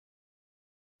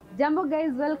Jambo guys,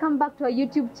 welcome back to our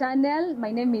YouTube channel.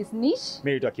 My name is Nish.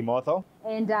 Me naitwa Kimotho.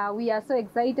 And we are so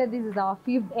excited. This is our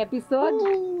 5th episode.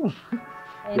 Ooh.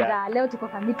 And leo tuko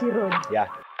Kamiti Road. Yeah.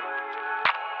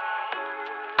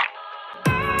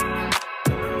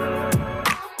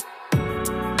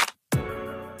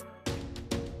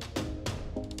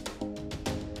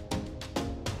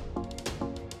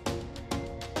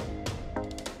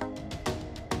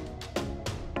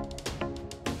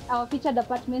 Our featured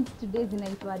apartments today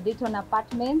zinaitwa Dayton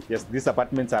Apartments. Yes, these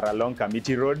apartments are along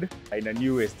Kamiti Road in a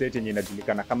new estate yenye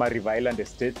inajulikana kama River Island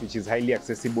Estate, which is highly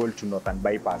accessible to Northern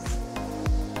Bypass.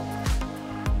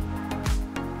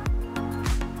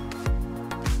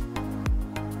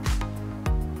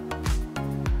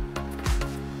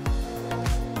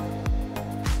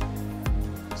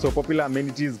 So popular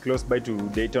amenities close by to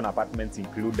Dayton Apartments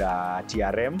include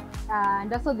TRM.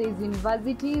 And also there is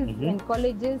universities and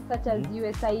colleges such as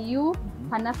USIU,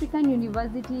 Pan-African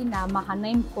University na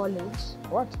Mahanaim College.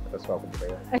 What? That's what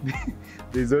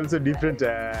There's also different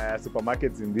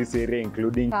supermarkets in this area,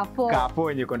 including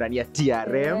Carrefour yenye iko ndani ya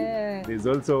TRM. Yeah. There's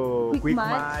also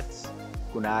Quickmart,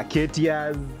 kuna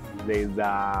Ketias, there's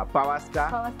Power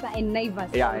Star and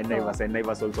Naivas. Yeah, and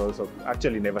Naivas also.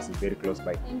 Actually, Naivas is very close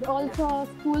by. And also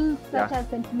schools such as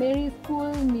St. Mary's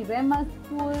School, Mirema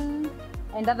School,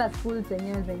 and other schools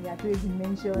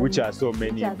which are so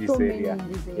many in this area.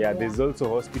 Yeah, there's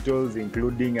also hospitals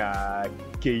including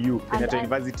KU, Kenyatta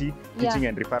University Teaching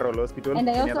and Referral Hospital. And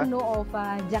I also know of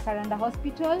Jacaranda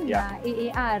Hospital,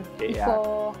 AAR.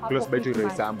 Close by to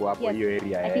Roysambu, hapo hiyo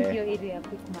area. I think your area,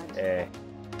 Quickmart.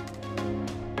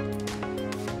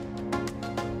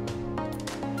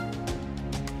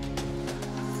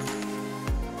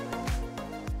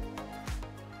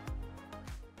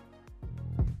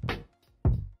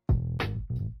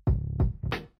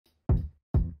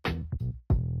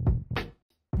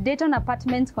 Dayton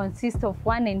Apartments consist of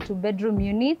 1 and 2 bedroom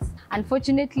units.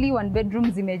 Unfortunately, 1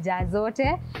 bedroom zimejaa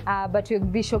zote, but we'll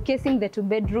be showcasing the 2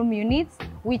 bedroom units,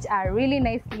 which are really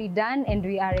nicely done, and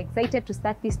we are excited to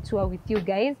start this tour with you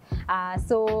guys.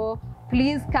 So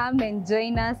please come and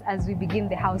join us as we begin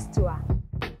the house tour.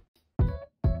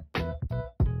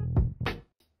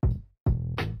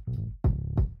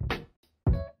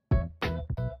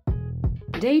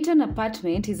 Dayton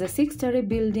Apartment is a 6-story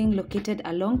building located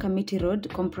along Kamiti Road,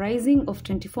 comprising of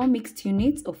 24 mixed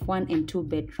units of 1 and 2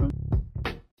 bedroom.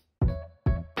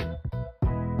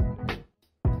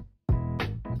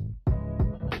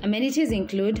 Amenities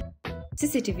include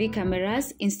CCTV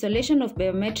cameras, installation of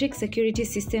biometric security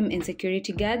system and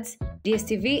security guards,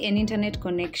 DSTV and internet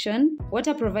connection,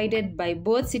 water provided by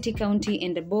both City County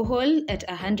and the borehole at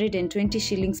 120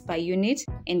 shillings per unit,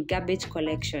 and garbage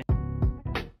collection.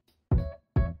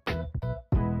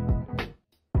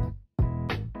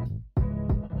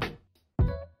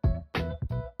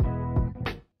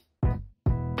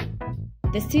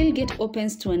 The steel gate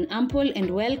opens to an ample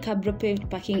and well cabro-paved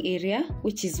parking area,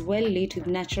 which is well lit with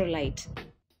natural light.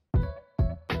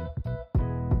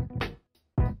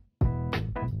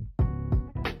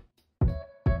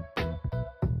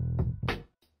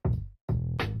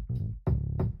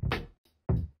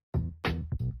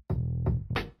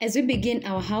 As we begin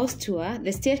our house tour,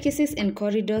 the staircases and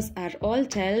corridors are all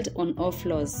tiled on all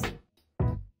floors.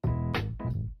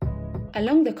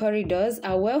 Along the corridors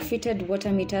are well-fitted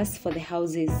water meters for the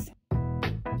houses.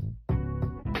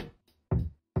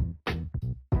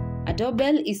 A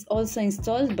doorbell is also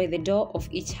installed by the door of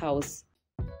each house.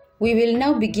 We will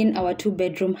now begin our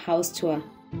 2-bedroom house tour.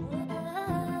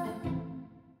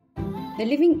 The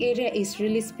living area is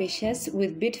really spacious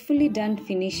with beautifully done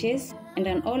finishes and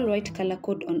an all-white color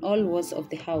code on all walls of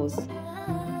the house.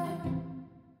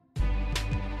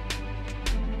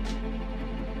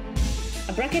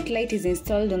 A bracket light is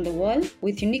installed on the wall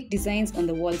with unique designs on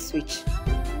the wall switch.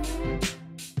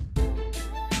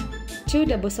 2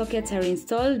 double sockets are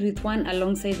installed with one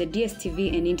alongside the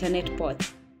DSTV and internet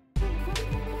port.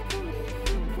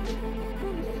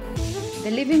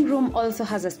 The living room also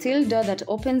has a steel door that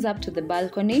opens up to the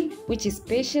balcony, which is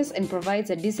spacious and provides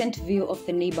a decent view of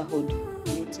the neighborhood.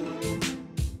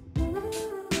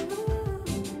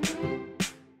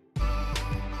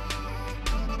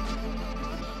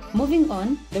 Moving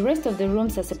on, the rest of the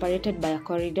rooms are separated by a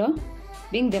corridor,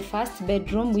 being the first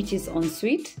bedroom, which is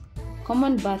ensuite,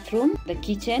 common bathroom, the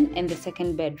kitchen, and the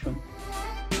second bedroom.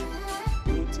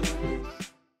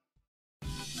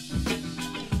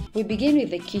 We begin with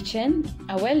the kitchen,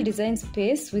 a well-designed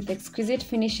space with exquisite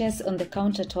finishes on the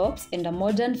countertops and a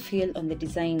modern feel on the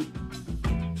design.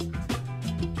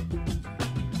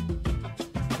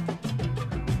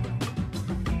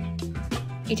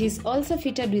 It is also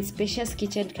fitted with spacious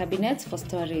kitchen cabinets for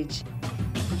storage.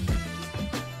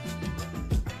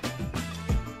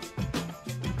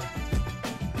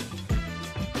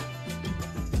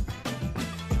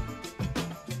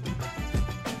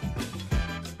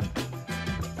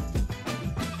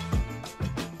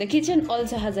 The kitchen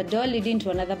also has a door leading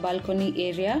to another balcony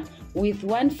area with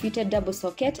one fitted double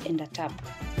socket and a tap.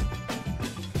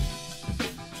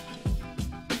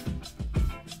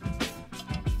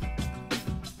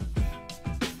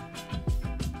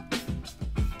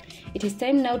 It is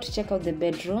time now to check out the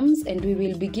bedrooms, and we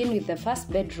will begin with the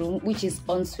first bedroom, which is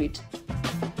ensuite.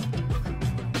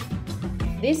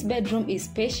 This bedroom is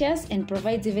spacious and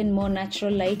provides even more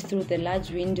natural light through the large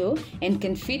window and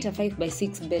can fit a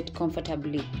 5x6 bed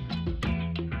comfortably.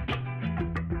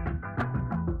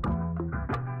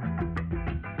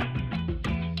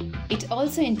 It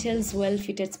also entails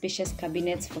well-fitted spacious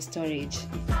cabinets for storage.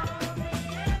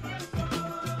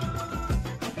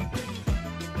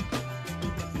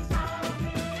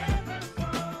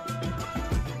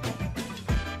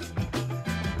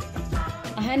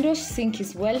 A hand-wash sink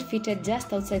is well fitted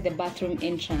just outside the bathroom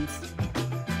entrance.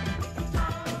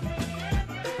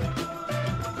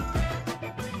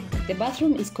 The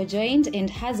bathroom is cojoined and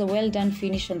has a well-done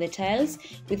finish on the tiles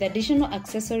with additional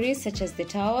accessories such as the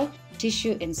towel,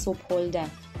 tissue and soap holder.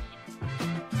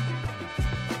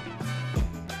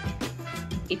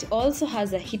 It also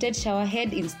has a heated shower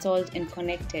head installed and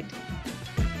connected.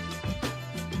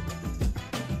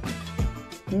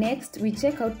 Next, we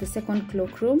check out the second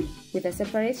cloakroom with a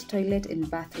separate toilet and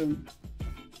bathroom.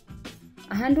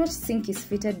 A hand-wash sink is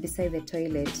fitted beside the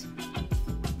toilet.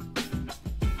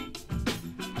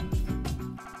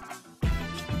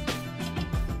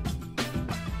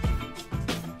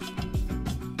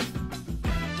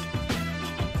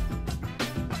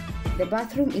 The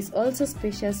bathroom is also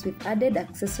spacious with added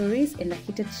accessories and a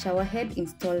heated shower head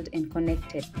installed and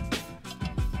connected.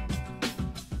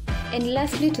 And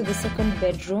lastly, to the second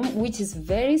bedroom, which is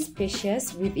very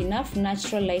spacious with enough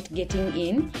natural light getting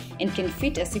in and can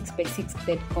fit a 6x6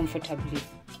 bed comfortably.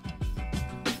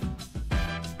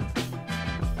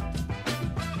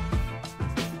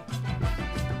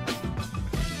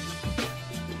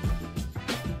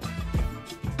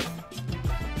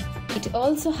 It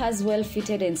also has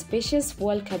well-fitted and spacious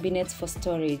wall cabinets for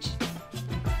storage.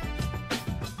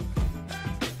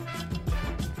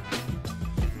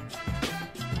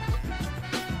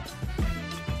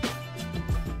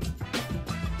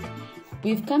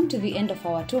 We've come to the end of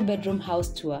our two-bedroom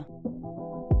house tour.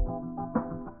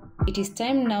 It is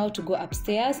time now to go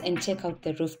upstairs and check out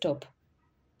the rooftop.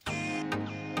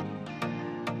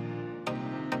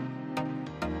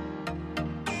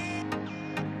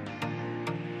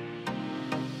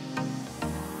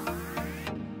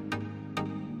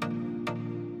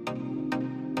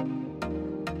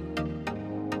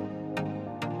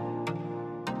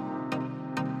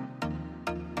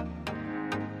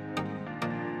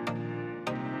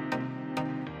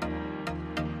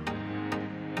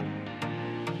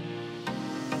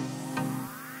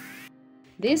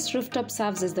 This rooftop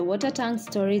serves as the water tank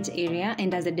storage area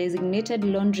and as a designated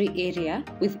laundry area,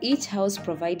 with each house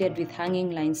provided with hanging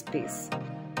line space.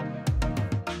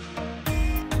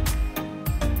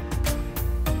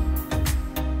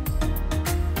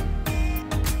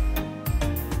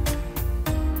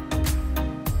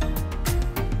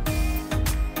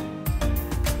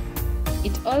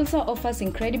 It also offers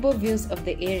incredible views of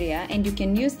the area, and you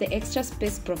can use the extra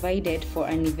space provided for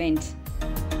an event.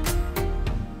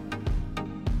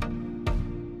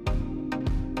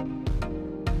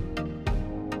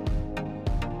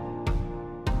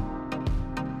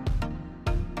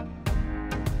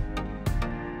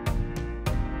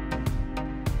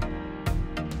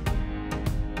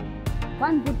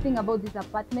 One good thing about these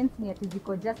apartments ni ati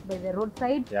ziko just by the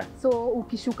roadside. Yeah. So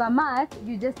ukishuka mat,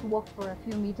 you just walk for a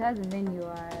few meters and then you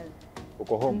are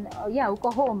Uko home.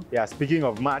 Uko home. Yeah, speaking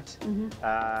of mat,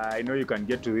 I know you can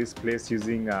get to this place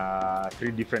using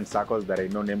 3 different circles that I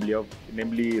know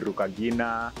namely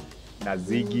Rukagina,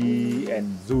 Nazigi,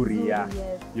 and Zuri. Yeah.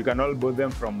 Yes. You can all board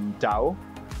them from Tao,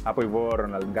 hapo hivyo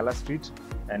Ronald Ngala Street,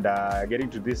 and getting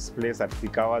to this place at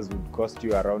peak hours would cost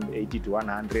you around 80 to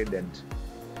 100, and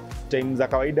time za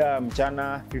kawaida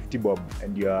mchana 50 bob,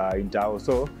 and you are in Tao.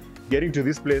 So getting to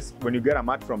this place, when you get a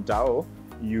mat from Tao,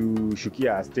 you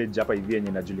shukia stage hapa hivi yenye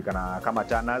inajulikana kama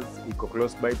Tanners, iko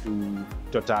close by to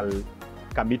Total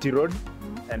Kamiti Road,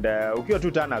 and ukiwa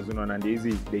tu Tanners unaona ndio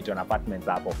hizi Dayton apartments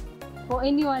hapo. For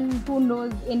anyone who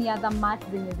knows any other mats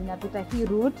zenye zinapita hii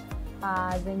route,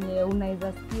 zenye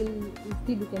unaweza still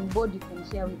you can board, you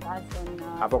can share with us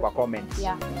on hapo kwa comments.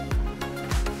 Yeah.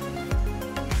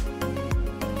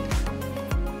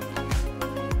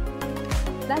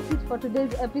 that's it for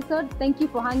today's episode. Thank you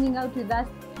for hanging out with us.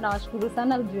 Nawashukuru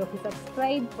sana juu ya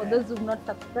kusubscribe. For those who've not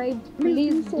subscribed,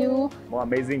 please do. More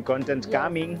amazing content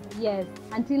coming. Yes.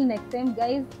 Until next time,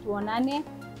 guys. Tuonane.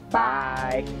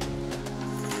 Bye.